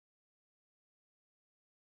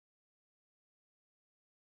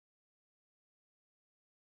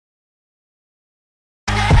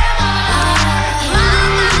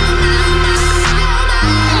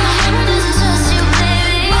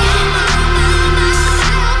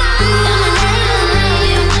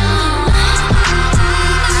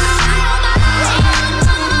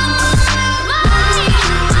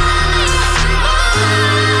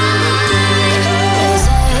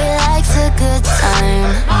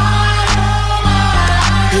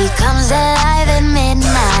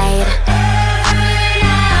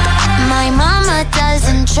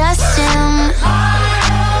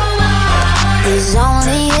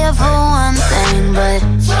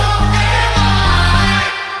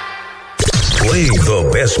Playing the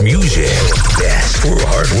best music. Best for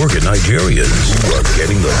hard-working Nigerians who are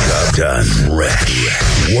getting the job done. Fresh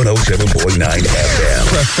 107.9 FM.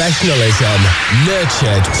 Professionalism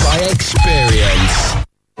nurtured by experience.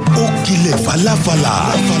 Okile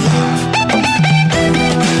falafala.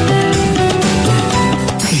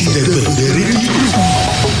 Ìdẹ̀gbẹ̀dẹ̀ rédíò.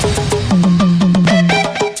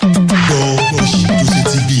 Gbogbo ṣètò sí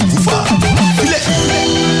ti bí ìwúfà.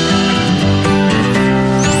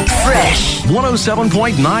 Fresh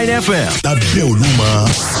 107.9 FM. Lábẹ́ Olúmọ,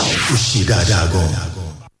 ó ṣe dáadáa gan.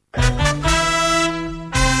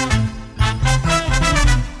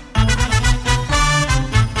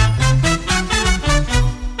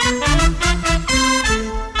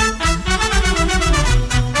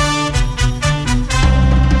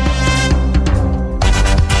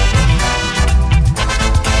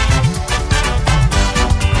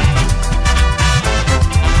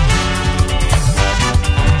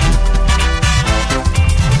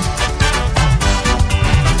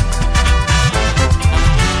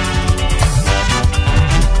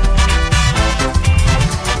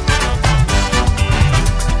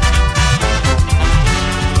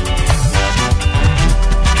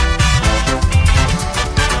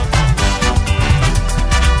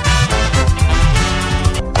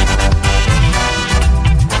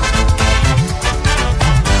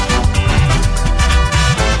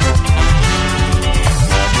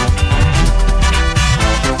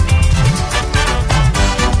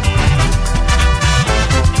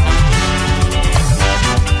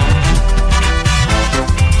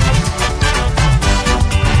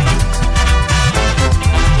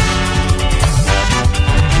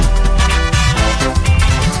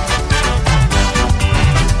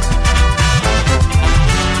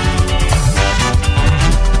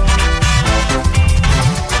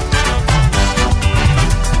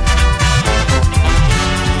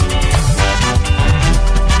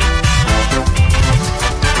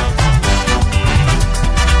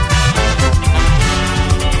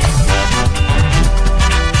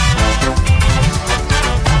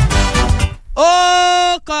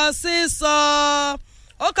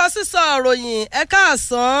 Ròyìn ẹ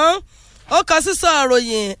káàsán ó kọ sísọ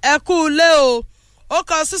ròyìn ẹ kú ilé o ó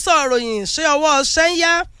kọ sísọ ròyìn ṣé ọwọ́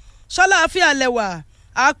ṣẹ́ńyá ṣọ́láfíà lẹ́wà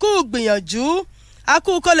àkú gbìyànjú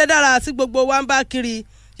àkú kó lè dára àti gbogbo wa ń bá kiri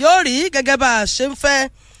yóò rí gẹ́gẹ́ bá a ṣe ń fẹ́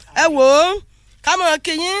ẹ wò ó kámọ̀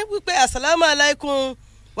kíyín wípé asalaamu alaykum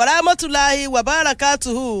wàràmọ́tòláhi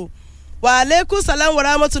wàbárakàtúhù wàhálẹ́kùn sàlámù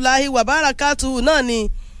wàràmọ́tòláhi wàbárakàtúhù náà ni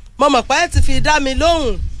mo mọ̀ pé ti fi dá mi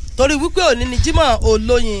lóhùn torí wípé òní ni Jímọ̀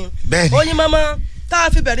olóyin oyin mọ́mọ́ tá a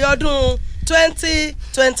fi bẹ̀rẹ̀ ọdún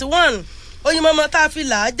 2021 oyin mọ́mọ́ tá a fi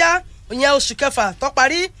làájá ìyẹn oṣù kẹfà tó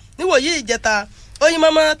parí níwòyí ìjẹta oyin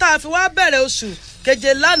mọ́mọ́ tá a fi wá bẹ̀rẹ̀ oṣù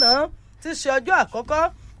keje lánàá tí ṣe ọjọ́ àkọ́kọ́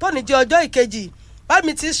tó ní jẹ́ ọjọ́ ìkejì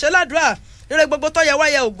bámi ti ṣe ládùúrà ire gbogbo tó yẹ wá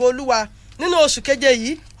yẹ ògo Olúwa nínú oṣù keje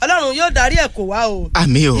yìí Ọlọ́run yóò darí ẹ̀ kó wá o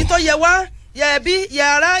àmín o yìí tó yẹ wá yẹ ẹbí yẹ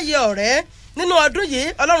ará yẹ ọ̀rẹ́ nínú ọdún yìí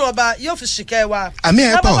Ọlọ́run ọba yóò fi ṣìkẹ́ wa àmín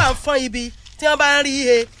ẹ̀ pọ̀ tí wọ́n bá ń fọ́n ibi tí wọ́n bá ń rí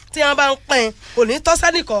ihe tí wọ́n bá ń pín kò ní tọ́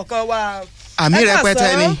sẹ́nì kọ̀ọ̀kan wa. àmín rẹpẹtẹ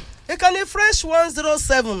ni. ìkànnì fresh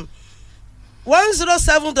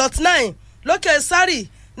 107.9 lókè sárì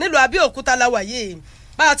nílùú Abẹ́òkúta la wà yìí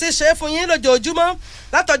bá a ti ṣe é fún yín lójoojúmọ́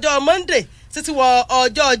látọjọ́ Monday títí wọ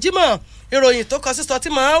ọjọ́ Jímọ̀ ìròyìn tó kọ sísọ tí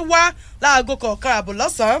máa ń wá láago kọ̀ọ̀kan àbọ̀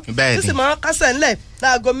lọ́sàn-án tí sì máa ń kásẹ̀ ńlẹ̀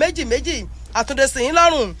láago méjì àtúndé sí yín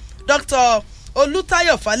lọ́rùn Dr.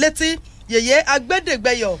 Olútáyọ̀ Fálétí yèyé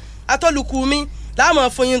agbẹ́dẹ̀gbẹ́yọ̀ atọ́lùkùmí láàmú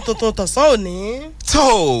fún yín tuntun tọ̀sán òní. tó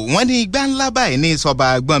wọ́n ní igbá ńlá báyìí ní ìsọba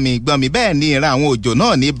gbọ̀nmi bẹ́ẹ̀ ni ìran àwọn òjò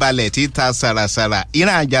náà ní balẹ̀ tí ta sàràsàrà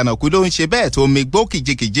ìran àjànàkú ló ń ṣe bẹ́ẹ̀ tó mi gbó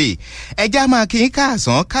kìjikìji ẹja máa kí n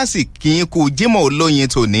káàsán kásì kí n kú Jímọ̀ olóyin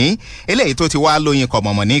tòní eléyìí tó ti wá lóyin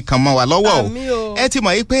kọ̀mọ̀mọ̀ ní kan mọ́ wa lọ́wọ́ o ẹ ti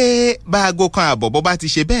mọ̀ yí pé bá aago kan àbọ̀ bó bá ti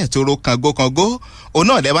ṣe bẹ́ẹ̀ tó ro kango òun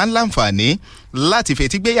náà lẹ́ bá ń láǹfààní láti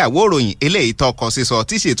fetí gbéyàwó òròyìn eléyìí tọkọ sísọ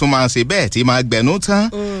tí sì tún máa ń ṣe bẹ́ẹ̀ tí máa gbẹ̀nú tán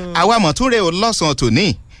àwa mọ̀túnrẹ́ o lọ́sàn-án tòní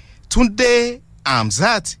Túndé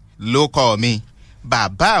Hamzat ló kọ́ mi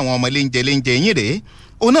bàbá àwọn ọmọ léńjẹ yín rèé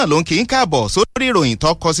òun náà ló ń kí n káàbọ̀ sórí ìròyìn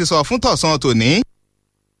tọkọ sísọ fún tọ̀sán tòní.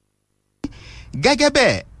 gẹ́gẹ́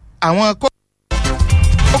bẹ́ẹ̀ àwọn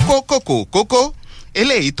kókó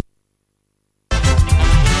eléyìí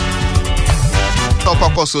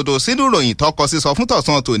tọkọkọ sódò sínú ìròyìn tọkọ sísọ fún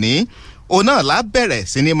tọ̀sán tòní òun náà lá bẹ̀rẹ̀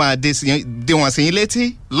sí ni máa dé wọn sí létí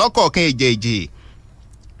lọ́kọ̀ọ̀kan èjèèjì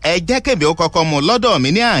ẹ jẹ́ kébì ó kọ́kọ́ mu lọ́dọ̀ mi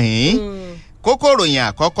ní àhín kókó ìròyìn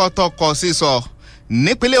àkọ́kọ́ tọkọ sísọ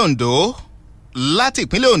nípínlẹ̀ Ondo láti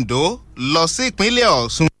ìpínlẹ̀ Ondo lọ sí ìpínlẹ̀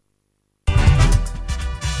Ọ̀ṣun.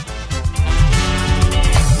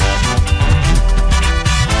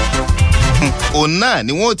 òun náà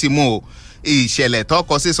ni wọ́n ti mú o ìṣẹ̀lẹ̀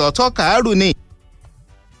tọkọ sísọ tọ́kàárù ni.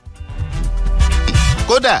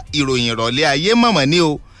 kódà ìròyìn ìrọ̀lẹ́ ayé mọ̀mọ́ ni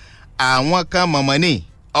o àwọn kan mọ̀mọ́ ni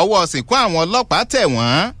ọwọ́ sìnkú àwọn ọlọ́pàá tẹ̀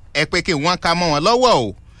wọ́n ẹ pé kí wọ́n ká mọ́ wọn lọ́wọ́ o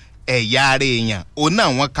ẹ̀yà ara èèyàn òun náà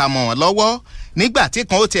wọ́n ká mọ́ wọn lọ́wọ́ nígbà tí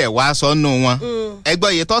kan ó tiẹ̀ wá sọnù wọn ẹgbẹ́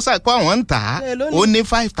iye tọ́sà kó àwọn ń tà á ó ní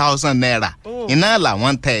 5,000 naira iná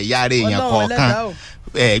làwọn ń tẹ ẹ̀yà ara èèyàn kọ̀ọ̀kan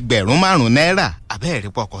ẹgbẹ̀rún 5 naira abẹ́ẹ̀rí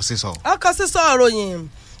pọkọ sísọ. ọkọ sísọ ìròyìn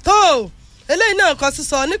tó eléyìí náà kọ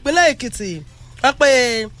sísọ nípínlẹ̀ Èkìtì wọ́n pe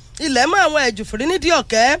ilẹ̀ mọ́ àwọn ẹ̀jùfìrí nídìí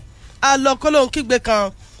ọ̀kẹ́ alọ́kọ́lóhunkígbe kan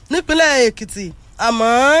nípínlẹ̀ Èkìtì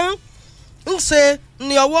àmọ́ ń ṣe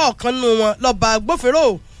ní ọwọ́ ọ̀kan nínú wọn lọ́ba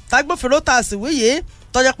agbófinró tá a sì wíyé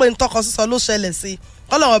tọ́jà pé ntọ́kọ sísọ ló ṣẹlẹ̀ sí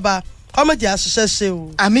kọ́lọ́wọ́ bá kọ́mọ̀jì àṣìṣe ṣe o.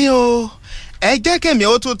 àmì o ẹ jẹ́ kẹ́mi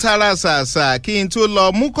ó tún tara ṣàṣà kí n tún lọ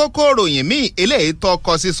mú kókó ròyìn míì eléyìí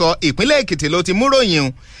tọkọ sísọ ìpínlẹ̀ Èkìtì ló ti mú ròyìn o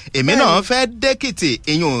èmi náà fẹ́ dẹ́kìtì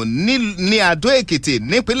ìyún ní Adó Èkìtì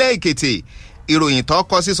nípínlẹ̀ Èkìtì ìròyìn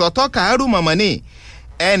tọkọ sísọ tọ́kàárù mọ̀mọ́ ni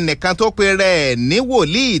ẹnìkan tó pe rẹ̀ ní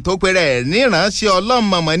wòlíì tó pe rẹ̀ níránṣẹ́ Ọlọ́run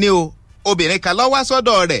mọ̀mọ́ ni o obìnrin kan ló wá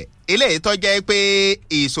sọ́dọ̀ rẹ̀ eléyìí tó jẹ́ pé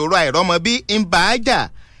ìṣòro àìrọ́mọbí ń bá a jà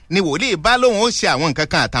ni wòlíì bá lóun ó ṣe àwọn nǹkan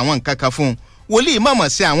kan àtàwọn nǹkan kan fún un wòlíì mọ̀mọ̀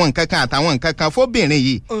ṣe àwọn nǹkan kan àtàwọn nǹkan kan fóbìnrin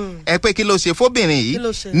yìí ẹ pé kí ló ṣe fóbìnrin yìí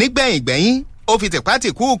nígbẹ̀yìn ó fi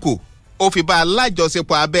tìpátìkúùkù ó fi bá a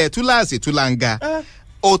lájọṣepọ̀ abẹ́ túláàsì túláǹgà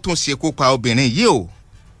ó tún ṣekú pa obìnrin yìí o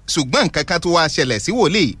ṣùgbọ́n nǹkan kan tó wá ṣẹlẹ̀ sí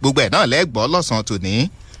wòlíì gbogbo ẹ̀ náà lẹ́gbọ́ lọ́sàn-án tòní.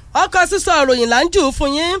 ọkọ sísọ ìròyìn là ń jù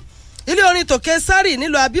fún yín ilé orin tòkè sárì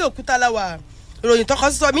nílùú Abẹ́òkúta láwà ìròyìn tọkọ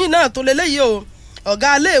sísọ míì náà tó lélẹ́yìí o ọ̀gá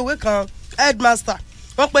iléèwé kan headmaster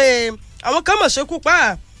wọ́n pe àwọn kan mọ̀ ṣekú pa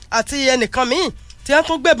àti ẹnìkan míì tí wọ́n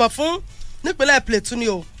tún gbẹ̀bọ̀n fún nípínlẹ̀ Plateau ni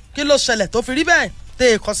o kí ló ṣẹlẹ̀ tó fi rí bẹ́ẹ̀ tẹ́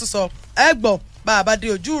ẹ̀kọ́ sísọ ẹ gbọ́ bá a bá dé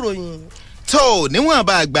ojú ìròyìn. tó níwọ̀n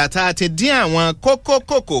bá àgbà tá a ti dín àwọn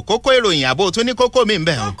kókó ìròyìn àbò tó ní kókó mi ń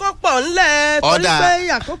bẹ̀ hàn. kókó pọ̀ ńlẹ̀ torí pé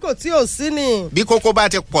àkókò tí ò sí ni. bí kókó bá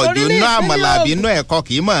ti pọ̀ jù inú àmàlà àbí inú ẹ̀kọ́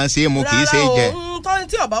kì í mọ̀ ọ́n ṣe mu kì í ṣe jẹ. rárá o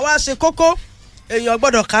tí ọba wa ṣe kókó èèyàn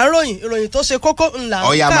gbọ́dọ̀ ká ìròyìn tó ṣe kókó ńlá ń kà.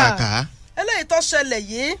 ọ̀ya máa kà á. eléyìí tó ṣẹlẹ̀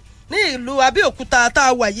yìí ní ìlú Abẹ́òkúta tá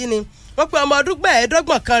a wà yìí ni wọ́n pe ọmọ ọdún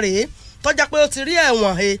 25 kan rèé tọ́já pé ó ti rí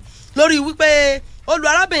ẹ̀wọ̀n he lórí wípé ó lu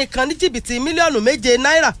arábìnrin kan ní jìbìtì mílíọ̀nù 7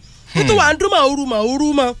 náírà nítorí wàá ń dún màúrú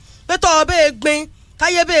mọ́ pé tọ́ ọ bẹ́ẹ̀ gbin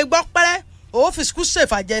táyé bẹ́ẹ̀ gbọ́ pẹ́rẹ́ òun fi skul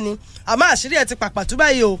ṣèfàjẹ́ ni àmọ́ àṣírí ẹ̀ ti pàpàtú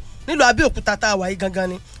báyìí o nílùú Abẹ́òkúta tá a wà yìí gangan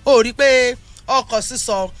ni ó rí pé ọkọ̀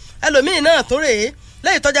sísọ ẹlòmíín náà tó rèé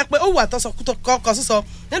lẹ́yìn tọ́já pé ó wà tọ́kọ̀ sísọ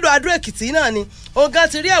nílùú Adó Èkìtì náà ni òun gan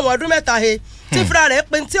ti rí ẹ̀wọ̀n ọdún 3 he tí fúnra rẹ̀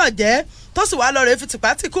pé tí ọ̀jẹ́ tó sì wá lọ rẹ̀ fi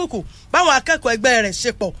tìpátìkúùkù báwọn akẹ́kọ̀ọ́ ẹgbẹ́ rẹ̀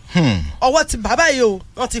ṣe pọ̀ ọwọ́ ti bàbá yìí o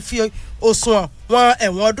wọ́n ti fi òṣùwọ̀n wọn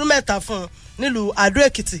ẹ̀wọ̀n ọdún 3 fún un nílùú Adó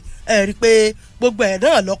Èkìtì ẹ̀ rí i pé gbogbo ẹ̀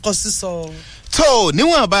náà lọ́kọ̀ sísọ. tó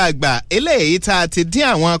níwọ̀n bá àgbà eléyìí tá a ti dín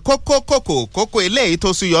àwọn kókó eléyìí tó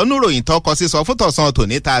suyọ̀nù ròyìn tó kọ sísọ fún tọ̀sán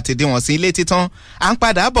tòní tá a ti dín wọn sí ilé títán à ń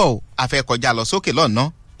padà bọ̀ àfẹ́kọjá lọ sókè lọ́nà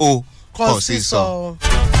ó kọ sísọ.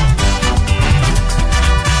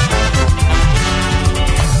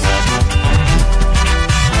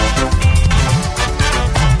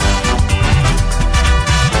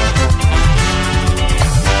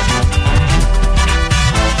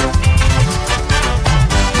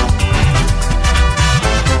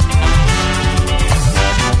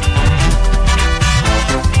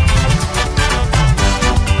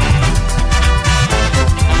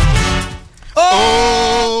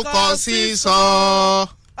 sísọ.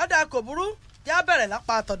 ọ̀dà kò burú yá bẹ̀rẹ̀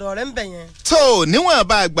lápá àtọ̀dọ̀ rẹ̀ ń bẹ̀ yẹn. tó níwọ̀n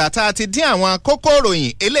bá àgbà tá a ti dín àwọn kókó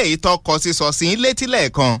ìròyìn eléyìí tó kọ sísọ sí létí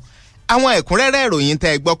lẹ́ẹ̀kan àwọn ẹ̀kúnrẹ́rẹ́ ìròyìn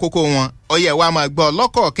tẹ́ ẹ gbọ́ kókó wọn ọyẹ wa máa gbọ́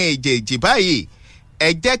lọ́kọ̀ọ̀kan èjèèjì báyìí ẹ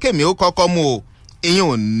jẹ́ kèmí ó kọ́kọ́ mú o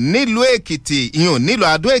ìyún nílùú Èkìtì ìyún nílùú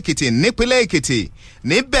Adó Èkìtì nípínlẹ̀ Èkìtì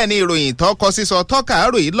níbẹ̀ ni ìròyìn tó kọ sísọ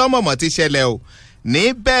tọ́kàárò yìí lọ́mọ̀mọ̀ ti ṣẹlẹ̀ o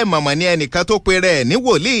níbẹ̀ mọ̀mọ̀ ni ẹnìkan tó pe rẹ̀ ní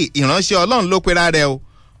wòlíì ìránṣẹ́ Ọlọ́run ló pera rẹ̀ o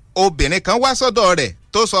obìnrin kan wá sọ́dọ̀ rẹ̀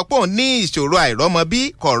tó sọ pé òun ní ìṣòro àìrọ́mọbí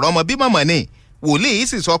kò rọ́mọbí mọ̀mọ́ ni wòlíì yìí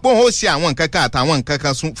sì sọ pé òun ó ṣe àwọn nǹkan kan àtàwọn nǹkan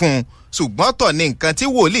kan fún un ṣùgbọ́n tọ̀ ní nǹkan tí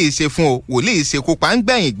wòlíì ṣe fún o wòlíì ṣe kópa ń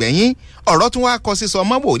gbẹ̀yìn ọ̀rọ̀ tún wá kọ sísọ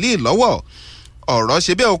mọ́ wòlíì lọ́wọ́ ọ̀rọ̀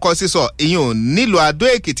ṣe bẹ́ẹ̀ ó kọ sísọ ìyẹn ò nílò Adó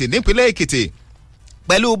Èkìtì nípínlẹ̀ Èkìtì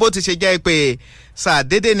pẹ̀lú bó ti ṣe jẹ́ pé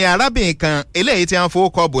ṣàdédé ni arábìnrin kan eléyìí tí wọ́n fowó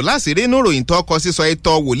kọ bò láṣìírí inú ròyìn tó kọ sísọ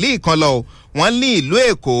ìtọ̀ wòlíì kan lọ wọ́n ní ìlú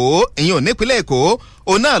Èkó ìyẹn ò nípínlẹ̀ Èkó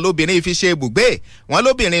òun náà lóbìnrin fi ṣe ibùgbé wọn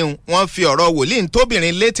lóbìnrin wọn fi ọ̀rọ̀ wòlíì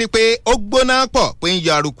tóbìnrin létí pé ó gbóná pọ̀ pé ń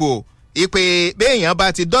yọ arúgbó ìpè béèyàn bá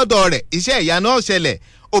ti dọ́dọ̀ rẹ̀ iṣẹ́ ìyanu ó ṣẹlẹ̀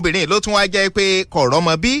obìnrin ló tún wá jẹ́ pé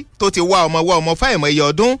kọ̀rọ̀mọ bí tó ti wá ọmọ fáìmọ̀ iye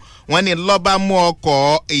ọdún wọ́n ní lọ́ba mú ọkọ̀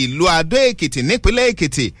ìlú Adó Èkìtì nípínlẹ̀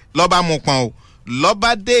Èkìtì lọ́ba mú pọn o lọ́ba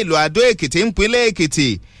dé ìlú Adó Èkìtì nípínlẹ̀ Èkìtì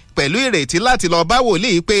pẹ̀lú ìrètí láti lọ bá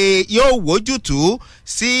wòlíì pé yóò wójútùú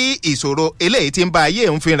sí ìṣòro eléyìí tí ń bá ayé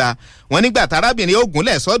ń fínra wọ́n nígbà tárábìnrin ó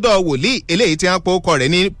gúnlẹ̀ sọ́dọ̀ wòlíì eléyìí tí wọ́n po ọkọ rẹ̀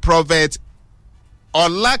ní Prophet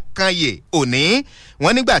Ọlákanyè Òní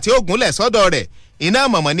wọ́n nígbà tí ó gúnlẹ̀ sọ́dọ̀ rẹ̀ iná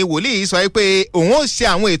mọ̀mọ́ ni wòlíì sọ pé òun ó ṣe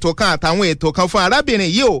àwọn ètò kan àtàwọn ètò kan fún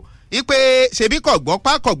arábìnrin yìí o ipe ṣebí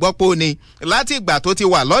kọ̀gbọ́pọ̀ ni láti ìgbà tó ti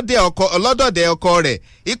wà lọ́dọ̀dẹ̀ ọkọ rẹ̀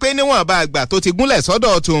ipe níwọ̀nba àgbà tó ti gúnlẹ̀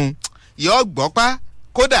sọ́dọ̀ tún yóò gbọ́pá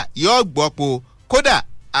kódà yóò gbọ́po kódà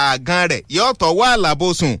àgàn rẹ̀ yóò tọwọ́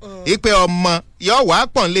àlàbòsùn ipe ọmọ yóò wá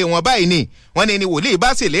pọ̀nlé wọn báyìí ni wọ́n ní wòlíì bá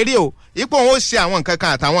sì lérí o ipe òun ó ṣe àwọn nǹkan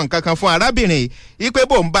kan àtàwọn nǹkan kan fún arábìnrin ipe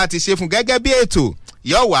bóun bá ti ṣe fún gẹ́gẹ́ bí ètò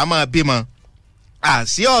yóò wá máa bímọ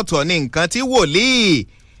àṣì ọ̀tọ̀ ni nǹkan tí wòlíì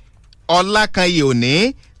Ọlákanyè Òní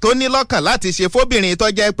tó ní lọ́kàn láti ṣe fóbìnrin tó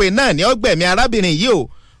jẹ́ pé náà ní ọgbẹ̀mí arábìnrin yìí o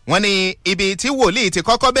wọ́n ní ibi tí wòlíì ti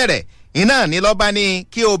kọ́kọ́ bẹ̀rẹ̀ iná ní lọ́ba ní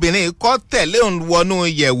kí obìnrin kọ́ tẹ̀lé òun wọnú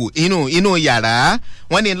yẹ̀wù inú yàrá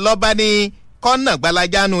wọ́n ní lọ́ba ní kọ́nà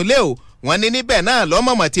gbalajánu lé o wọ́n ní níbẹ̀ náà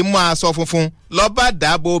lọ́mọ̀mọ̀ ti mú aṣọ funfun lọ́ba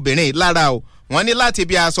dàbò obìnrin lára o wọ́n ní láti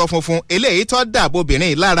bí aṣọ funfun eléyìí tó dàbò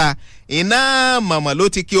obìnrin lára iná mọ̀mọ̀ ló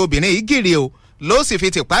ti kí obìnrin yìí gìrì o ló sì fi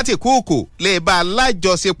tìpátì kúùkù lè bá a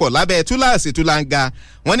lájọṣepọ̀ lábẹ́ túláàsì túláǹgà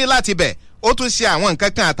wọ́n ní láti bẹ̀ ó tún ṣe àwọn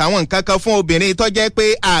nǹkan kan àtàwọn nǹkan kan fún obìnrin tó jẹ́ pé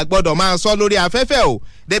a gbọ́dọ̀ máa sọ lórí afẹ́fẹ́ o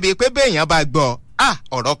débi pé béèyàn bá gbọ́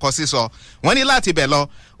ọ̀rọ̀ kọ sísọ wọ́n ní láti bẹ̀ lọ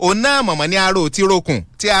òun náà mọ̀mọ́ ní aró tí rokùn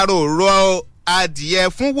tí aró rọ adìyẹ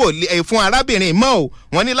fún arábìnrin mọ́ o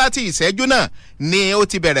wọ́n ní láti ìṣẹ́jú náà ni ó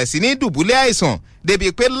ti bẹ̀rẹ̀ sí ní dùbúlẹ̀ àìsàn débi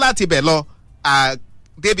pé láti bẹ̀ lọ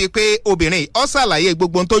débi pé obìnrin ó ṣàlàyé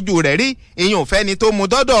gbogbo tójú rẹ̀ rí ìyún fẹ́ni tó mú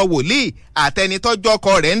dọ́dọ̀ wòlíì àtẹni tọ́jọ́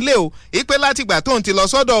ọkọ rẹ̀ ńlẹ̀ o ìpè látìgbà tóun ti lọ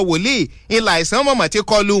sọ́dọ̀ wòlíì ìlà àìsàn mọ̀mọ́ ti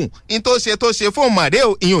kọlù ń tó ṣe fún màdé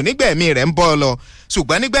o ìyún nígbẹ̀mí rẹ̀ ń bọ́ ọ lọ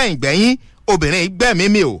ṣùgbọ́n nígbẹ̀yìn obìnrin gbẹ̀mí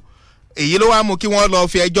mi o èyí ló wá mú kí wọ́n lọ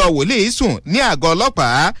fi ẹjọ́ wòlíì sùn ní àgọ́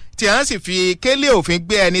ọlọ́pàá tí a ń sì fi kélé òfin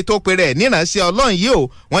gbé ẹni tó pe rẹ̀ níránṣẹ́ Ọlọ́run yìí o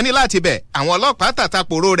wọ́n ní láti bẹ̀ àwọn ọlọ́pàá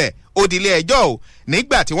tàtàpòrò rẹ̀ ó di ilé ẹjọ́ o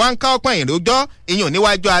nígbà tí wọ́n ń ká ọ̀pọ̀ ìròjọ́ ìyún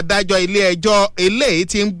níwájú adájọ́ ilé ẹjọ́ eléyìí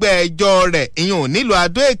tí ń gbé ẹjọ́ rẹ̀ ìyún nílùú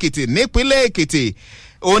Adó Èkìtì nípínlẹ̀ Èkìtì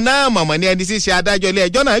òun náà mọ̀mọ́ ní ẹni tí ṣe adájọ́ ilé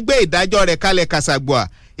ẹjọ́ náà gbé ìdájọ́ rẹ̀ kalẹ̀ kàṣàgbọ́à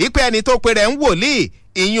ìpè ẹni tó pe rẹ̀ ń wòlíì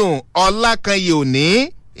ìyún Ọlákanyè Òní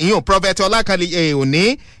ìyún Prophet Ọlákanyè Òní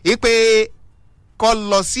ìpè kọ́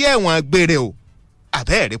lọ sí ẹ̀wọ̀n gbére o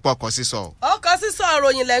àbẹ́ẹ̀rí pọkọ sísọ. ọkọ̀ sísọ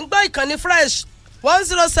ìròyìn lẹ́ ń gbọ́ ìkànnì Fresh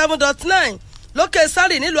 107.9 lókè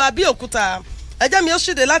sáré nílùú Abẹ́òkúta ẹjẹ́ mi ó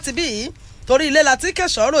ṣìdè láti bí yìí torí ilé láti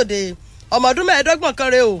kẹsàn-án ròde ọmọ ọdún 25 kan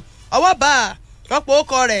rèé o ọwọ́ bá a wọ́n po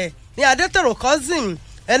ọkọ rẹ̀ ní Adétòrò cousin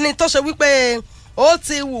ẹni tó ṣe wípé ó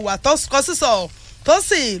ti hùwà tó kọ sísọ tó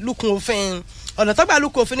sì lukùn òfin ọ̀nà tó gbà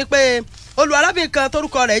lukùn òfin ni pé olú arábìnrin kan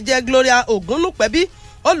tórúkọ rẹ̀ jẹ́ Gloria Ògúnnúpẹ́bí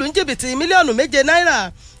ó lù ń jìbìtì mílíọ̀nù 7 náírà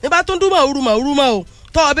nígbà tó ń dún mọ̀ o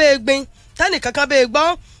tọ́ ọ bẹ́ẹ̀ gbin tẹ́nì kankan bẹ́ẹ̀ gbọ́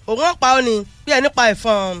òun ọ̀pá ọ ni bí ẹni pa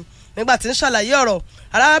ẹ̀fọn nígbà tí ń ṣàlàyé ọ̀rọ̀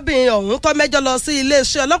arábìnrin ọ̀hún tó mẹ́jọ lọ sí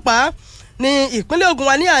iléeṣẹ́ ọlọ́pàá ní ìpínlẹ̀ Ògùn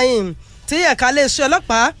wa ní àyìn tí ẹ̀ka iléeṣẹ́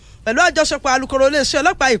ọlọ́pàá pẹ̀lú àjọṣepọ̀ alukoro iléeṣẹ́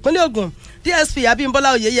ọlọ́pàá ìpínlẹ̀ Ògùn DSP Abímbọ́lá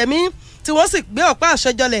Oyèyẹmí tí wọ́n sì gbé ọ̀pá àṣẹ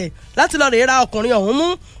jọlẹ̀ láti lọ rèé ra ọkùnrin ọ̀hún mú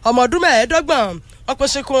ọmọ ọdún 25 ọpẹ́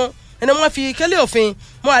ṣekun ẹni wọ́n fi kélé òfin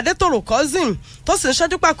mú Adétòrò cousin tó sì ń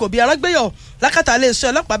ṣẹ́jú pàkó bí arágbéyọ̀ lákàtà iléeṣẹ́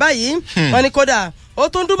ọlọ́pàá báyìí wọ́n ní kódà ó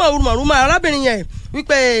tún dún mọ̀rúmọ̀ arábìnrin yẹn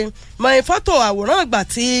wípé mọ̀ fọ́tò àwòrán ìgbà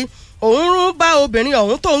tí òun rún bá obìnrin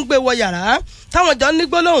ọ̀hún tó ń gbé wọ yàrá táwọn jọ ní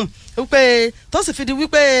gbólóhùn wípé tó sì fi di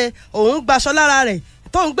wípé òun gbaṣọ lára rẹ̀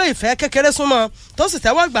tó ń gbé ìfẹ́ kékeré súnmọ́ tó sì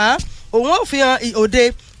tẹ́wọ́ gbà á òun ó fi hàn òde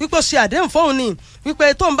wípé ó ṣe àdéhùn fóun ni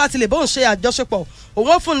wípé tóun bá ti lè bóun ṣe àjọṣepọ̀ òun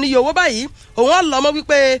ó fún níye owó báyìí òun á lọ mọ́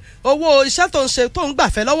wípé owó iṣẹ́ tó ń ṣe tó ń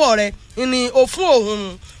gbàfẹ́ lọ́wọ́ rẹ̀ ni ó fún òun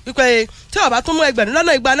wípé tí ó bá tún mú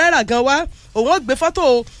 2,200 náírà gan wá òun ó gbé fọ́tò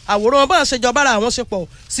àwòrán bọ́n ṣe jọba ara àwọn ṣe pọ̀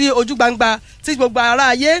sí ojú gbangba tí gbogbo ara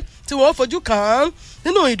ayé tí wọ́n fojú kàn án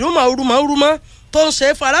nínú ìdúnmọ̀ orúmọ̀ tó ń ṣe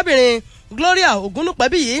fún arábìnrin Gloria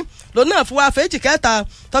Ògúnnúpẹ́bí yìí lòun náà fún wa fèjì kẹta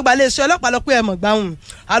tọgbà iléeṣẹ́ ọlọ́pàá lọ pé ẹ̀mọ̀ gbàùn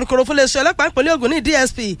alukoro fún iléeṣẹ́ ọlọ́pàá ìpínlẹ̀ Ògùn ní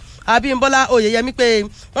DSP Abímbọ́lá Oyèyẹmí pé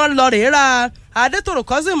wọ́n lọ rèé ra Adétòrò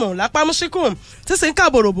kọ́sìmù lápámúsíkùn tí sì ń kà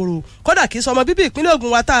bòròbòrò kódà kì í sọmọ bíbí ìpínlẹ̀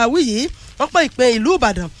Ògùn wa tá a wí yìí wọ́n pẹ́ ìpín ìlú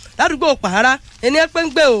Ìbàdàn ládùúgbò Pàárá ẹni ẹ pé ń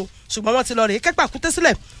gbé o ṣùgbọ́n wọ́n ti lọ rèé kẹ́pà kúté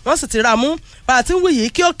sílẹ̀ wọ́n sì ti ra mú bá a ti ń wí yìí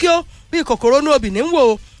kíókíó bí kòkòrò inú obì ní ń wò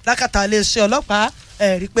lákàtà iléeṣẹ́ ọlọ́pàá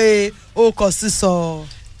rí i pé ó kọ sísọ.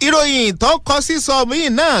 ìròyìn tó kọ sísọ míì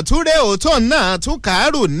náà túré òótọ́ náà tún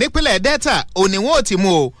kàárù nípínlẹ̀ Delta òní wọn ò ti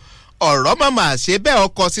mú o ọ̀rọ̀ mọ̀mọ́ ṣe bẹ́ẹ̀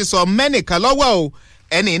ọkọ̀ sísọ mẹ́nìkan lọ́wọ́ o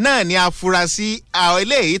ẹni náà ni afurasí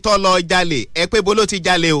eléyìí tó lọ jalè ẹ pé bó ló ti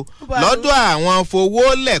jalè o lọ́dọ̀ àwọn fowó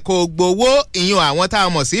lẹ̀kọ́ gbowó ìyún àwọn tá a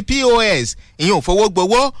mọ̀ sí POS ìyún fowó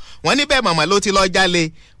gbowó wọ́n níbẹ̀ mọ̀mọ́ ló ti lọ jalè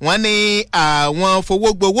wọ́n ní àwọn fowó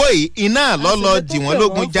gbowó yìí iná lọ́lọ́ dì wọ́n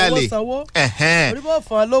lógún jalè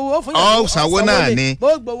ọ sanwó náà ni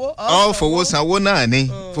ọ fowó sanwó náà ni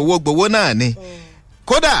fowó gbowó náà ni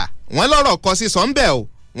kódà wọ́n lọ́rọ̀ kọ sí sọ́ńbẹ̀ o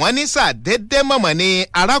wọ́n ní sàdédé mọ̀mọ́ ni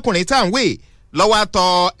arákùnrin tá à ń wè lọ́wọ́ àtọ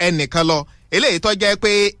ẹnìkan lọ eléyìí tó jẹ́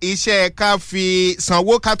pé iṣẹ́ ká fi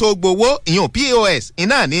sanwó ká tó gbowó ìyún POS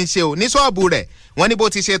iná ní í ṣe o ní ṣọ́ọ̀bù rẹ̀ wọ́n ní bó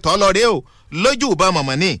ti ṣe tọ́ lọ rèé o lójú ìbọn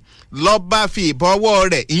mọ̀mọ́ ní lọ́ba fi ìbọn ọwọ́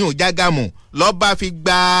rẹ̀ ìyún jágàmù lọ́ba fi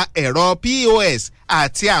gba ẹ̀rọ POS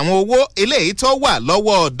àti àwọn owó eléyìí tó wà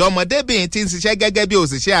lọ́wọ́ ọ̀dọ́mọdébìnrin tí ń ṣiṣẹ́ gẹ́gẹ́ bí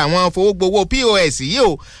òṣìṣẹ́ àwọn fowógbowó POS yìí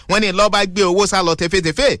o wọ́n ní lọ́ba gbé owó sá lọ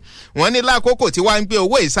tẹfẹ́tẹfẹ́ wọ́n ní lákòókò tí wọ́n ń gbé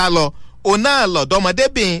owó ìsá lọ òun náà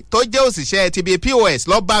lọ̀dọ́mọdébìnrin tó jẹ́ òṣìṣẹ́ ti bí POS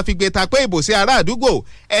lọ́ba fi gbé ta pé ìbò sí ará àdúgbò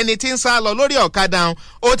ẹni tí ń sá lọ lórí ọ̀kadà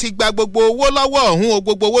ó ti gba gbogbo owó lọ́wọ́ ọ̀hún o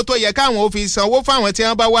gbogbo owó tó yẹ káwọn ó fi sanwó fáwọn tí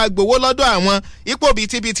wọ́n bá wá gbowó lọ́dọ̀ àwọn ipò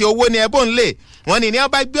bìtìbìtì owó ni ẹbọn lè wọ́n ní wọ́n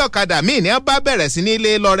bá gbé ọ̀kadà míì ní wọ́n bá bẹ̀rẹ̀ sí ní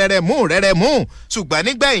ilé lọ rẹ̀rẹ̀ mú ṣùgbọ́n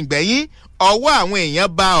nígbẹ̀yìngbẹ̀yìn ọwọ́ àwọn èèyàn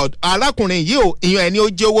ba arákùnrin yìí o ìyẹn ẹni ó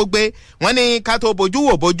jẹ́ owó gbé wọ́n ní ká tó bójú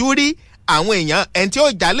wò bójú rí àwọn èèyàn ẹni tí ó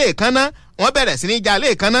jalè kánná wọ́n bẹ̀rẹ̀ sí ní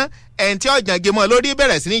jalè kánná ẹni tí ọjà gímọ lórí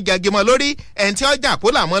bẹ̀rẹ̀ sí ní jà gímọ lórí ẹni tí ọjà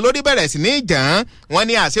kólà mọ́ lórí bẹ̀rẹ̀ sí ní jà án wọ́n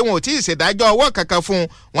ní àṣẹ wọn ò tí ì ṣèdájọ́ ọwọ́ kankan fún un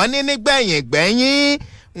wọ́n ní nígbẹ̀yìn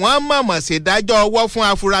wọ́n mọ̀mọ̀ ṣèdájọ́ ọwọ́ fún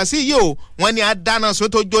afurasí yìí o wọ́n ní adáná sun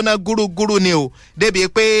tó jóná gúrúgúrú ni o débi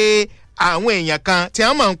pé àwọn èèyàn kan tí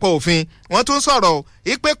wọ́n mọ̀ ń pa òfin wọ́n tún sọ̀rọ̀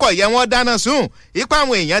ìpè kọ̀ yẹ wọ́n dáná sun ìpè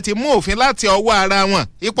àwọn èèyàn ti mú òfin láti ọwọ́ ara wọn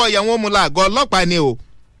ìpọ̀ yẹ wọ́n mú láàgọ́ ọlọ́pàá ni o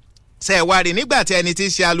ṣẹ̀wárí nígbà tí ẹni tí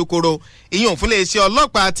í ṣe alukoro ìyún fún iléeṣẹ́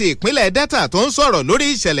ọlọ́pàá ti ìpínlẹ̀ Delta tó ń sọ̀rọ̀ lórí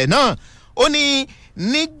ìṣẹ̀lẹ̀ náà ó ní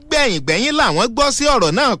nígbẹ̀yìngbẹ̀yìn làwọn gbọ́ sí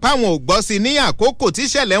ọ̀rọ̀ náà páwọn ò gbọ́ sí ní àkókò tí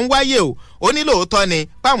ìṣẹ̀lẹ̀ ń wáyé o ó ní lóòótọ́ ni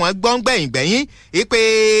páwọn gbọ́ ń gbẹ̀yìngbẹ̀yìn ìpè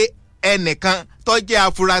ẹnìkan tó jẹ́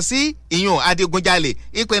afurasí ìyún adigunjalè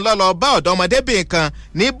ìpínlọ́lọ́ bá ọ̀dọ́mọdébìnrin kan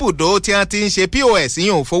ní bùdó tí wọ́n ti ń ṣe POS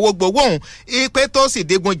ìyún fowó gbowó òun ìpè tó sì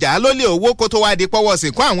digun jà lólè owó kó tó wá di pọ́wọ́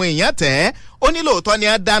sìnkú àwọn èèyàn tẹ̀ ẹ́ ó ní lóòótọ́ ni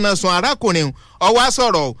wọ́n dáná sun arákùnrin ọwọ́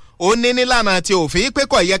sọ̀rọ̀ ó ní nílànà tí òfin pé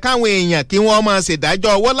kò yẹ káwọn èèyàn kí wọ́n máa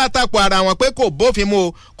ṣèdájọ́ ọwọ́ látàkọ ara wọn pé kò bófin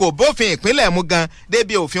mu kò bófin ìpínlẹ̀ mu gan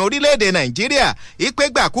débi òfin orílẹ̀-èdè Nàìjíríà ìpè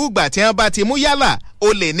gbàkúgbà tí wọ́n bá ti mú yálà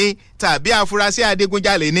olè ní tàbí afurasí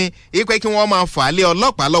adigunjalè ní ìpè kí wọ́n máa fà á lé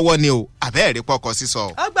ọlọ́pàá lọ́wọ́ ni o àbẹ́ẹ̀rí pọkọ sísọ.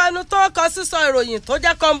 ọgbàánu tó kọ sísọ ìròyìn tó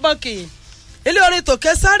jẹ́ kọ́ńbọ́ọ̀kì ilé orin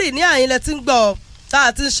tòkè sárì ní àyìnlẹ̀ tí ń gbọ́ tá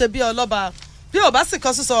a ti ń ṣe bí ọlọ́ba bí ò bá sì kọ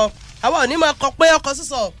sísọ àwọn ò ní máa kọ pé ọkọ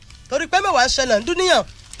sísọ torí pé mẹ́wàá ṣẹlẹ̀ ń dúníyàn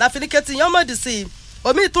láfinikẹ́tì yán mọ̀dì sí i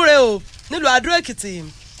omi ìtúre o nílùú Adó Èkìtì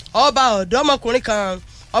ọba ọ̀dọ́mọkùnrin kan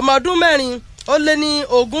ọmọ ọdún 4 ó lé ní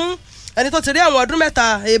 20 ẹni tó ti rí àwọn ọdún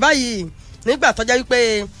 3 èyí báyìí nígbà tọ́jà wípé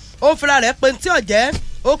ó ń fira rẹ̀ pé tí ọ̀jẹ́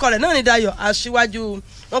orúkọ rẹ̀ náà ní Dayọ̀ Aṣíwájú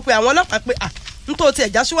wọn pe àwọn ọlọ́pàá pé nítorí ti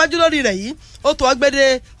ẹ̀já síwájú lórí rẹ̀ yìí ó tó ọgbẹ́dẹ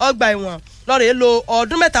ọgbà ẹ̀wọ̀n lọ́rẹ̀ lo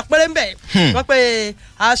ọdún 3 péré ń bẹ̀ wọ́n pe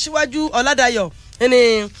Aṣíwájú Ọládayọ̀ ní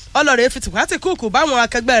ọlọ́rẹ̀ fi tìpátì kúùkù báwọn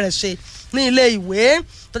akẹgbẹ́ rẹ̀ ṣe ní ilé ìwé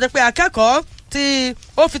tó jẹ́ pé akẹ́kọ̀ọ́ tí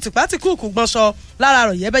ó fi tìpátì kúùkù gbọ́nṣọ lára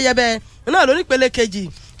rọ̀ yẹ́bẹ́yẹ́bẹ́ náà ló nípele kejì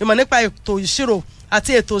ìmọ̀ nípa ètò ìṣirò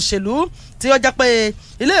àti ètò òṣèlú tí ó jẹ́ pé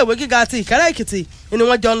ilé ìwé gíga ti Ìkẹ́rẹ́ Èkìtì ni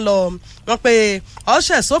wọ́n jọ ń lọ wọ́n pé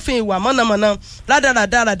ọ̀ṣẹ̀ sófin ìwà mọ̀nàmọ́ná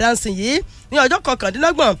ládàradàra dancing yìí ní ọjọ́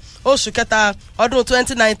 29 oṣù kẹta ọdún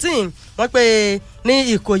 2019 wọ́n pé ní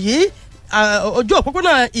Ìkòyí ojú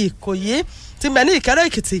òpópónà Ìkòyí tí ń bẹ ní Ìkẹ́rẹ́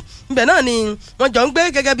Èkìtì ńbẹ náà ni wọ́n jọ ń gbé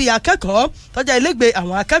gẹ́gẹ́ bí akẹ́kọ̀ọ́ tọ́jà ilégbè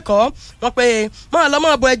àwọn akẹ́kọ̀ọ́ wọ́n pé máa lọ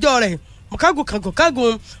máa bọ ẹjọ́ rẹ̀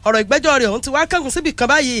kágun ọ̀rọ̀ ìgbẹ́jọ́ rẹ̀ òun ti wá kágun síbì kan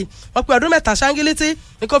báyìí wọ́n pé ọdún 3 ṣáńgílítì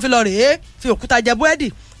ní kó fi lọ rèé fi òkúta jẹ búrẹ́dì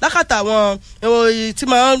lákàtà àwọn tí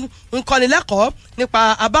máa ń kọ́ni lẹ́kọ̀ọ́ nípa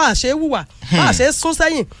àbá àṣẹ wùwà bá àṣẹ sún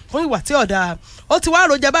sẹ́yìn fún ìwà tí ọ̀dà ó ti wá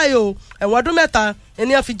rojẹ báyìí o ẹ̀wọ̀n ọdún 3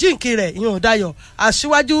 ènìyàn fi jíǹkì rẹ̀ ìyẹn Dayọ̀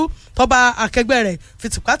Aṣíwájú tọ́ba akẹgbẹ́ rẹ̀ fi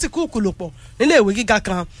tìpátìkúùkù lò pọ̀ nílé ìwé gíga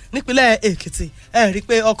kan nípínlẹ̀ Èkìtì rí i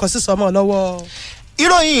pé ọkọ̀ sísọ mọ́ lọ́wọ́.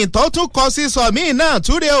 ìròyìn tó tún kọ sísọ míì náà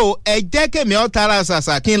túre o ẹ jẹ́ kèmí ọ́ tara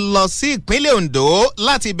ṣàṣà kí n lọ sí ìpínlẹ̀ Ondo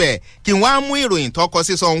láti bẹ̀ kí n wá mú ìròyìn tó kọ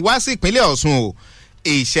sísọ ń wá sí ìpínlẹ̀ Ọ̀ṣun o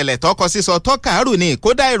ìṣẹ̀lẹ̀ tó kọ sísọ tó kàárù ni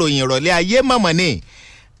kódà ìròyìn ìrọ̀lẹ́ ayé mọ̀mọ́ ni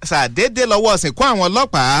ṣàdédé lọ́wọ́ sìnkú àwọn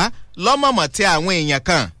ọlọ́pàá lọ́mọ̀mọ̀ tí àwọn èèyàn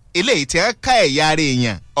kan eléyìí tí wọ́n ká ẹ̀yà ara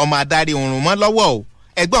èèyàn ọmọ adarí oorun mọ́ lọ́wọ́ o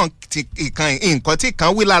ẹgbọ́n nǹkan tí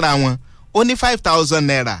kan wí lára wọn ó ní 5,000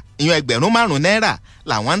 naira ìyún ẹgbẹ̀rún 5 náírà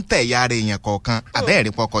làwọn ń tẹ̀ ya ara èèyàn kọ̀ọ̀kan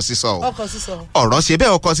abẹ́ẹ̀rí pọkọ sísọ ọ̀rọ̀ ṣe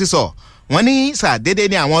bẹ́ẹ̀ ọkọ sísọ wọ́n ní sàdédé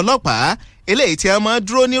ni àwọn ọlọ́pàá eléyìí tí wọ́n máa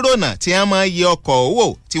dúró ní rònà tí wọ́n máa yẹ ọkọ̀ wò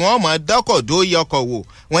tí wọ́n máa dọ́kọ̀ dó yẹ ọkọ̀ wò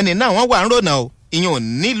wọ́n ní náà wọ́n wà ń rònà o ìyún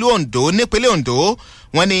nílùú Oǹdó nípínlẹ̀ Oǹdó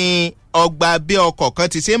wọ́n ní ọgbà bí ọkọ̀ kan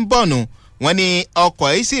ti ṣe ń bọ̀nù wọ́n ní ọkọ̀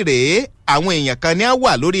yìí sì rèé àwọn èèyàn kan ní á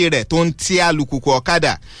wà lórí rẹ̀ tó ń ti alùpùpù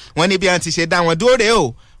ọ̀kadà wọ́n ní bí wọ́n ti ṣe dá wọn dúró rèé o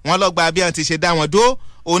wọ́n lọ́gba bí wọ́n ti ṣe dá wọn dúró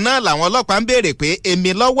òun náà làwọn ọlọ́pàá ń béèrè pé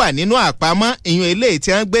èmi ló wà nínú àpamọ́ ìyún eléyìí tí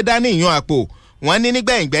wọ́n gbé dání ìyún àpò wọ́n ní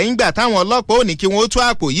nígbẹ̀yìngbẹ̀yìn gbà táwọn ọlọ́pàá ò ní kí wọ́n ó tú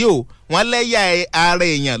àpò yìí o wọ́n lẹ́yà ara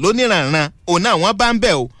èèyàn lóníranran òun náà wọ́n bá ń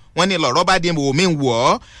bẹ̀ o wọ́n ní lọ̀rọ̀ bá di wòmí wọ̀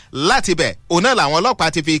ọ́ láti bẹ̀ òun náà làwọn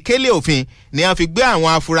ọlọ́pàá ti fi kélé òfin ni wọ́n fi gbé àwọn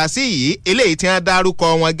afurasí yìí eléyìí tí wọ́n dárúkọ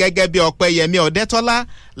wọn gẹ́gẹ́ bí Ọpẹ́yẹmí Ọdẹ́tọ́lá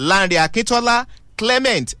Lánrè Akíntọ́lá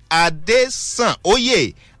Clement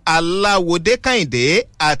Adésànóyè Aláwòdé Kẹ́hìndé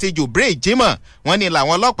àti Jubril Jimoh wọ́n ní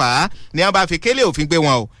làwọn ọlọ́pàá ni wọ́n bá fi kélé òfin gbé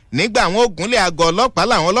wọn o nígbà àwọn ògúnlé àgọ́ ọlọ́pàá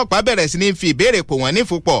làwọn ọlọ́pàá bẹ̀rẹ̀ sí ní fi ìbéèrè pò wọ́n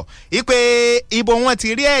nífupọ̀ ipe ibo wọn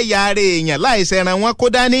ti rí ẹ̀yà ara èèyàn láìsẹ̀ ẹran wọn kó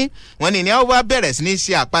dání wọ́n ní ní wọ́n wá bẹ̀rẹ̀ sí ní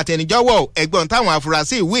ṣe àpatẹnijọ́wọ́ ẹ̀gbọ́n táwọn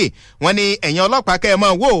afurasí wí wọ́n ní ẹ̀yìn ọlọ́pàá kẹ́ ẹ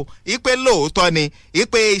mọ̀ wò ipe lóòótọ́ ni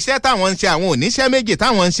ipe iṣẹ́ táwọn ń ṣe àwọn oníṣẹ́ méjì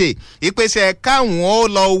táwọn ń ṣe ipe ṣe káwọn ó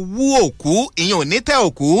lọ wú òkú ìyẹn ò ní tẹ́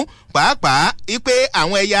òkú pàápàá ipe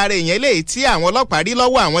àwọn ẹ̀yà ara èèyàn eléyìí tí àwọn ọlọ́pàá rí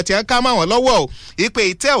lọ́wọ́ àwọn tí wọ́n ká mọ́ àwọn lọ́wọ́ o ipe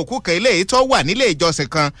ìtẹ́ òkú kan eléyìí tó wà nílé ìjọsìn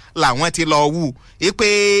kan làwọn ti lọ wú ipe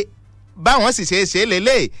báwọn sì ṣe é ṣe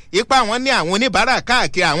lélẹ̀ ipa àwọn ní àwọn oníbàárà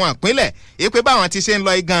káàkiri àwọn ìpínlẹ̀ ipe báwọn ti ṣe ń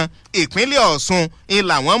lọ igan ìpínlẹ̀ Ọ̀ṣun ń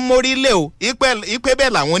làwọn mórí lé o ipe bẹ́ẹ̀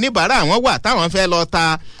làwọn oníbàárà àwọn wà táwọn fẹ́ lọ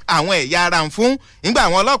ta àwọn ẹ̀yà ara ń fún nígbà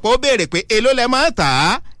àwọn ọlọ́pàá ó béèrè pé èló lẹ máa tà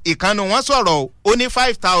á ìkànnì wọn sọ̀rọ̀ ó ní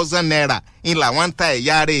 5,000 naira ń làwọn ń ta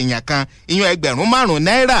ẹ̀yà ara èèyàn kan ìyún ẹgbẹ̀rún 5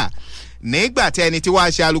 náírà nígbà tí ẹni tí wàá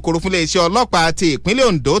ṣe alukoro fún iléeṣẹ́ ọlọ́pàá ti ìpínlẹ̀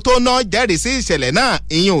Oǹdó tó ná jẹ́rìí sí ìṣẹ̀lẹ̀ náà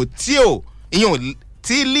ìyún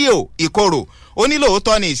tí Leo Ìkorò ó ní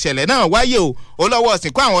lóòótọ́ ni ìṣẹ̀lẹ̀ náà wáyé o ó lọ́wọ́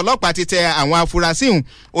sìnkú àwọn ọlọ́pàá ti tẹ àwọn afurasí hùn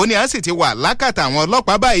ó ní à ń sì ti wà lákàtà àwọn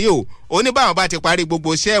ọlọ́pàá báyìí o ó ní báwọn bá ti parí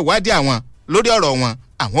gbogbo iṣẹ́ ìwádìí àwọn lórí ọ̀rọ̀ wọn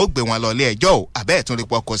àwọn ò gbé wọn lọ ilé ẹjọ́ o àbẹ́ẹ̀ tún rí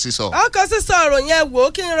pọkọ sísọ. ọkọ sísọ ọ̀rọ̀ yẹn wò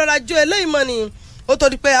ó kí n rọra jó eléyìí mọ́ ni ó tó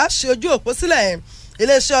di pé a ṣe ojú òpó sílẹ̀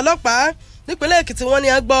iléeṣẹ́ ọlọ́pàá nípínlẹ̀ Èkìtì wọ́n ní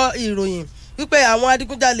a gbọ́ ìròyìn wípé àwọn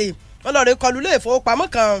adigunjalè wọ́n lọ́ọ́ rí kọlù ilé ìfowópamọ́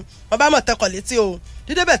kan wọ́n bá mọ̀ tẹkọ̀ létí o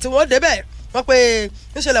dídébẹ̀ tí wọ́n débẹ̀ wọ́n pe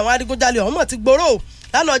níṣẹ̀lẹ̀ àwọn adigunjalè ọ̀hún mọ̀ ti gbòòrò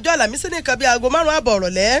lánàá ọjọ́ Àlàmísì ní nǹkan bíi aago 5 àbọ̀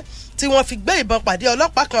ọ̀rọ̀lẹ́ tí wọ́n fi gbé ìbọn pàdé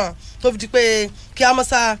ọlọ́pàá kan tó fi di pé kí a mọ̀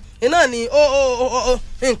sá iná ni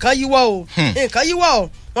nǹkan yíwọ́ o nǹkan yíwọ́ o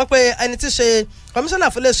wọ́n pe ẹni tí ṣe kọmíṣánná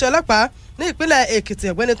fún iléeṣẹ́ ọlọ́pàá ní ìpínlẹ̀ Èkìtì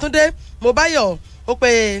Ọ̀gbẹ́ni Túndé Mọ́báyọ̀ ó pe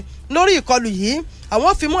lórí ìkọlù yìí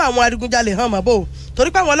àwọn fi mú àwọn adigunjalè hàn mọ́ bò torí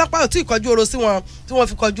pé àwọn ọlọ́pàá ò tí ì kọjú oró sí wọn tí wọ́n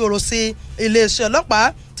fi kọjú oró sí iléeṣẹ́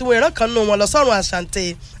ọlọ́pàá tí wọ́n ìran kan nù wọn lọ sọ́run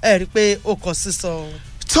àṣàǹtẹ̀ ẹ̀ rí i pé ó kọ sísọ.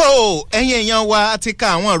 tó ẹ̀yin èèyàn wa ti ka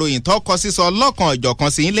àwọn ìròyìn tó kọ sísọ lọ́kàn ọ̀jọ̀kan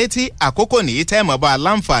sí i létí àkókò nìyí tẹ́ẹ̀mọ́ bá a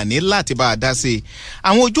láǹfààní láti bá a dá sí i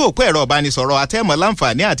àwọn ojú òpó ẹ̀rọ ìbánisọ̀rọ̀ àtẹ́ẹ̀mọ́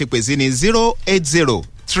láǹfààní àti pèsè ní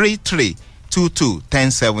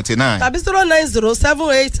 08033221079 tàbí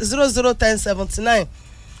 09078001079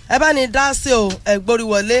 ẹ bá ní dá sí o ẹgbórí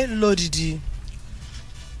wọlé lódìdí.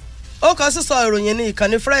 ó kọ sísọ ìròyìn ní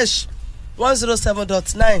ìkànnì fresh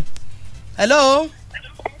 107.9. hello.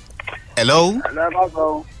 hello.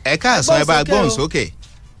 ẹ káàsán ẹ bá gbóhùn sókè.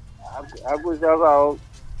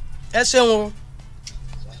 ẹ ṣeun o.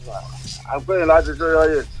 àgbẹ̀yìn láti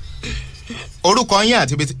Ṣóyọyè. orúkọ yín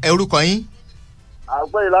àti orúkọ yín.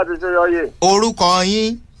 àgbẹ̀yìn láti Ṣóyọyè. orúkọ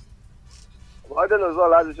yín. ọdẹ ló sọ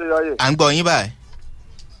láti Ṣóyọyè. à ń gbọ́ yín báyìí.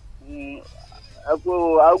 ẹ kú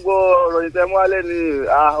àgbo ròyìn tẹ mú alẹ́ ní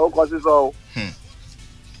ó kọ sísọ o.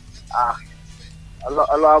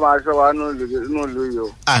 ọlọ́wọ́ máa ṣọ́ wa nínú ìlú yìí o.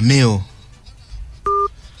 àmín o.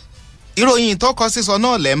 ìròyìn tó kọ sísọ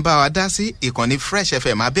náà lẹ́ ń bá wa dá sí ìkànnì Fresh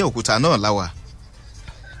FM Abẹ́òkúta náà láwà.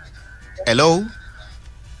 hello.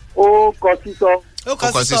 ó kọ sísọ. ó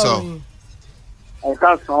kọ sísọ. ẹ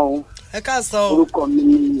káàsán o. ẹ káàsán o. orúkọ mi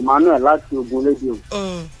ni Emmanuel láti Ogun rédíò.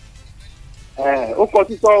 ó kọ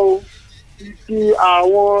sísọ o ti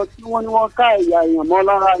àwọn tí wọ́n ní wọ́n ká ẹ̀yà èèyàn mọ́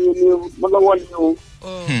lára yẹn ní lọ́wọ́ ni o.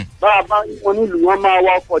 bá a bá wọn nílùú wọn máa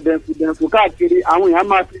wá ọkọ̀ dẹ̀nkù káàkiri àwọn èèyàn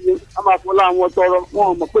máa fọlá wọn tọrọ wọn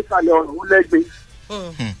ò mọ̀ pé sàlẹ̀ ọ̀rọ̀ wọn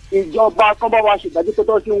lẹ́gbẹ̀ẹ́. ìjọba kan bá wa ṣèdájọ́ tó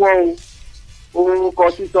tọ́ sí wọn o orúkọ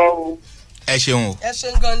sísọ o. ẹ ṣeun o. ẹ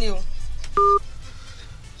ṣeun gan ni o.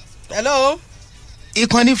 hello.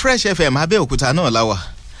 ìkànnì Fresh FM Abẹ́òkúta náà láwà.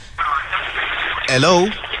 hello.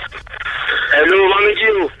 hello mamiji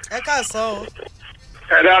o. ẹ káàsán o.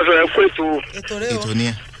 ẹ dáàsọ ẹ kó ètò. ètò rẹ o. ètò ni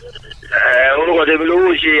ẹ. orúkọ tẹ̀mí lówó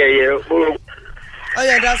ṣe ẹ̀yẹ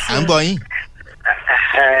ọyọ dá sí. à ń gbọ́ yín.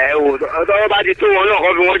 ọ̀dọ́ bá ti tó wọn náà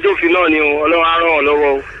kọ́ bí wọ́n jófin náà ni ọlọ́run á ràn wọ́n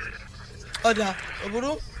lọ́wọ́. ọ̀dà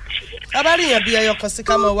òbúrú abáríyàn bíi ẹyọ kan sí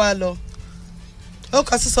ká mọ̀ wá lọ ó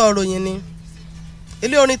kọ sísọ òròyìn ni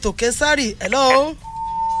ilé orin tòkè sárì hello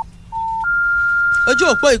ojú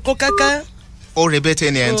òpó ìkún kẹ́kẹ́. ó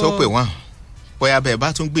rebete ni ẹni tó pè wọ́n bóyá bẹ́ẹ̀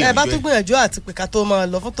bá tún gbìyànjú ẹ̀. ẹ bá tún gbìyànjú àti pé ká tó máa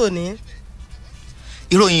lọ fún tòní.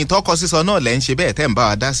 ìròyìn tọkọ sísọ náà lẹ́ ń ṣe bẹ́ẹ̀ tẹ́ ń bá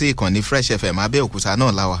wa dá sí ìkànnì Fresh FM Abẹ́òkúta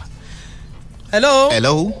náà láwa. hello.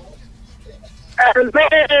 hello.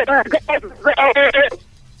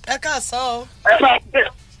 ẹ káàsán o.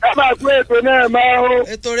 ẹ máa pé ètò náà máa ń.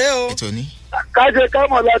 ètò rẹ o. ètò ní. kájẹ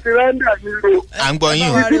kámọ̀ láti rẹ́ńdà ní o. à ń gbọ́ yín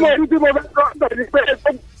o. ìdí mo fẹ́ kọ́ ọ̀dọ̀ ni pé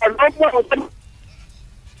ọlọ́mọ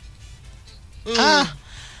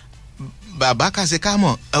bàbá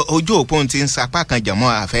kàṣekámọ̀ ojú òpó ti ń sapá kan jọ̀mọ́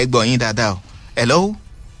àfẹ́ gbọ́ yín dáadáa o. hello.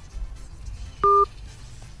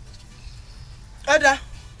 ọ̀dà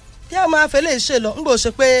tí a máa fẹ́ lè ṣe lọ ń bò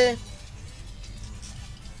ṣe pé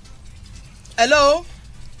hello.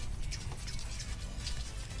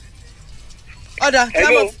 ọ̀dà tí a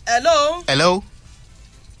máa hello. hello.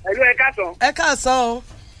 ẹ̀lú ẹ káàsán. ẹ káàsán o.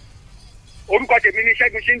 orúkọ tèmi ni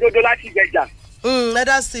Ṣẹ́gun Ṣíńdódó láti Ìgbẹ́jà. ẹ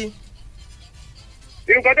dá sí i.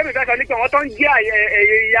 irúkọ tèmi fẹ́ sọ ní pé wọ́n tó ń jẹ́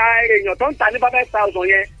ẹ̀yà èèyàn tó ń ta ní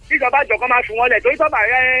 5,000 yẹn ìjọba àjọkọ́ máa fi wọ́n lẹ̀ torí tọ́ba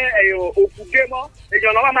rẹ òkú gé mọ́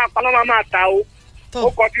èèyàn lọ́wọ́ máa pa lọ́wọ́ máa ta o. ó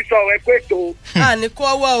kọ sísọ ẹ pé tó. a ní kó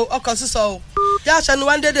ọwọ́ o ọkọ̀ sísọ o yá aṣẹ́nu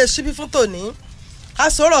wá ń dédé síbí fún tòní a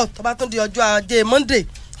sọ̀rọ̀ tó bá tún di ọjọ́ ajé Monday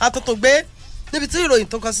a tuntun gbé níbi tí ìròyìn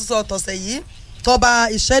tó kọ sísọ tọ̀sẹ̀ yìí tọba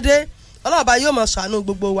ìṣẹ́dé ọlọ́ọ̀bá yóò mọ̀ ṣàánú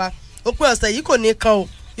gbogbo wa òpin ọ̀sẹ̀ yìí kò ní kan o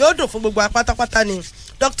yóò dùn fún gbogbo apátápátá ni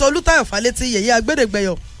Dr. Olútáyọ̀ Fálétí yèyé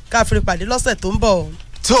agbẹ́dẹ́gbẹ́yọ̀ káfíńrì pàdé lọ́sẹ̀ tó ń bọ̀.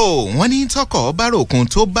 tó wọ́n ní tọkọ̀ bárokun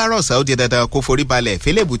tó bárọ̀sà ó di dandan kó forí balẹ̀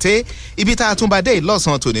fẹlẹ́bùté ibi tá a tún bá dé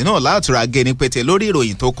ìlọ́sàn tòní náà láàtúrà gẹni pété lórí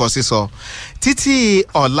ìròyìn tó kọ sísọ títí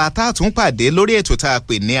ọ̀la tá a tún pàdé lórí ètò tá a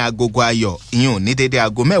pè ní agogo ayọ̀ ìyún ní dédé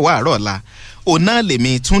aago 10 àárọ̀ ọ̀la ọ̀nà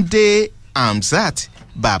lèmi Túndé Hamzat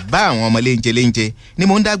bàbá àwọn ọmọ léńjẹ ni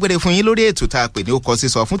mo ń dágbére fún yín lórí ètò tá a pè ní ó kọ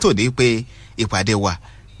sísọ fún tòní pé ìpàdé wa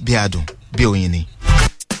bí adùn bí oyin ni.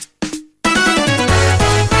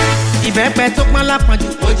 ìbẹ́pẹ tó pọ́n lápọ̀jù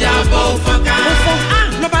ó jẹ́ abọ́ òfọ́ká ó fọ́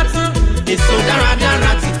ló bá tán èso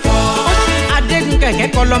dáradára ti fọ́ adégún kẹ̀kẹ́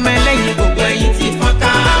kọ́ lọ́mọ ẹlẹ́yin gbogbo ẹ̀yìn ti fọ́ká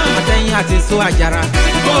àtẹ̀yìn àti èso àjàrà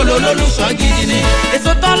bóòlù olólùṣọ́ gidi ni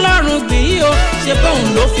èso tọ́lọ́run gbìn yìí ó ṣe bóun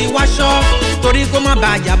ló fi wáṣọ torí kó má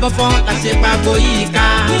bàa jábọ́ fọ́n la ṣe pàgọ́ yìí ká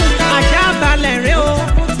àjà balẹ̀ rẹ o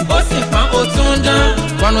ó sì pọ́n ó tún dán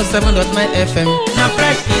 107.9 FM na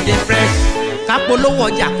fresh e dey fresh kápolówó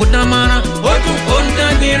ọjà kó dán mọ́rán ó dùn ó ń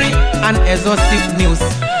dán gbinrin and exhaustive news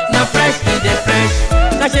na fresh e dey fresh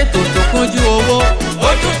káṣe tòótọ́ kúnjú owó ó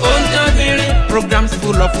dùn ó ń dán gbinrin programs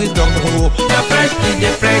full of wisdom owó na fresh e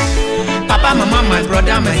dey fresh papa mama my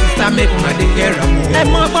brother my sister make una dey hear am o. ẹ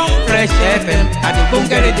mọ gbọ́ fresh fm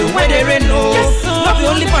àdìgbòǹkẹ́ rédíò wey dey rain o. no be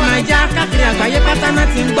only for naija káàkiri àgbáyé pátá náà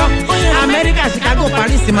ti ń gbọ́. amẹ́ríkà chicago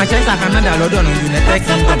paris manchester canada london united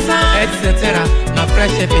kingdom etc na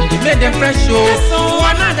fresh fm dey make dem fresh o.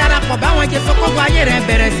 wọn náà darapọ̀ báwọn jẹ sọ́kọ́gbọ́ ayé rẹ̀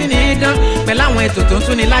bẹ̀rẹ̀ sí ní dán pẹ̀lú àwọn ètò tó ń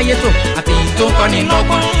tún ní láyé tó àti èyí tó ń kọ́ni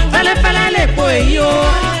lọ́gbọ́n fẹ́lẹ́fẹ́lẹ́ lè po èyí o.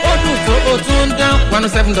 ó dùn tó o tún dán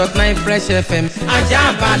 107.9 fresh fm ajá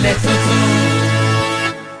balẹ̀ tuntun.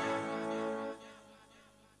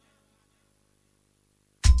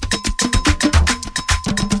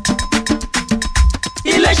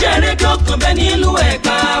 iléeṣẹ́ rédíò kan bẹ́ẹ̀ nílùú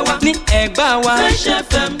Ẹ̀gbá wa. ní Ẹ̀gbá wa. Fresh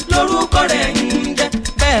FM lórúkọ rẹ̀ ń jẹ́.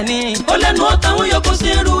 bẹ́ẹ̀ni. ó lẹ́nu ó tàwọn yòókù sí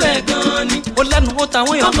irú ẹ̀ gan-an ni. ó lẹ́nu ó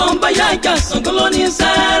tàwọn yòókù. ọkàn báyà ìjà Ṣàngó ló ní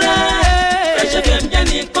sẹ́rẹ́. Fresh FM jẹ́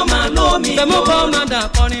nìkan máa lómi. bẹ́ẹ̀ mo kọ́ máa dà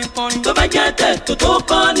kọrin kọrin. tó bá jẹ́ tẹ̀ tó tó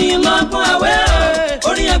kọ́ ni lọ́gbọ́n àwẹ̀ o.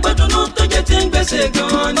 orin agbẹ́dúnú tó jẹ́ ti ń gbèsè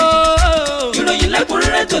gan-an ni. ìròyìn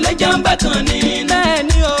lẹ́kùnrẹ́rẹ́ tó lẹ́jà ń bá kan ní.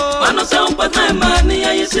 bẹ́ẹ̀ni o. 107.9 máa ní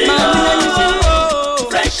ayé sí o.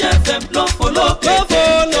 Fresh FM ló fò lókè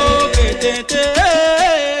tètè.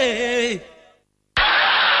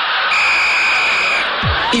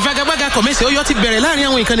 ìfagagbága kọ̀mẹ́sì Ọ̀yọ́ ti bẹ̀rẹ̀ láàrin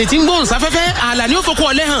àwọn ìkànnì tí ń gbóhùn sáfẹ́fẹ́ ààlà ni ó fokú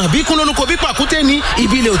ọ̀lẹ́ hàn bí kúnlónúkọ bí pàkúté ni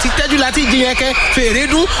ìbílẹ̀ ò ti tẹ́jú láti jiyàn kẹ fèrè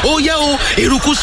dún ó yẹ o eruku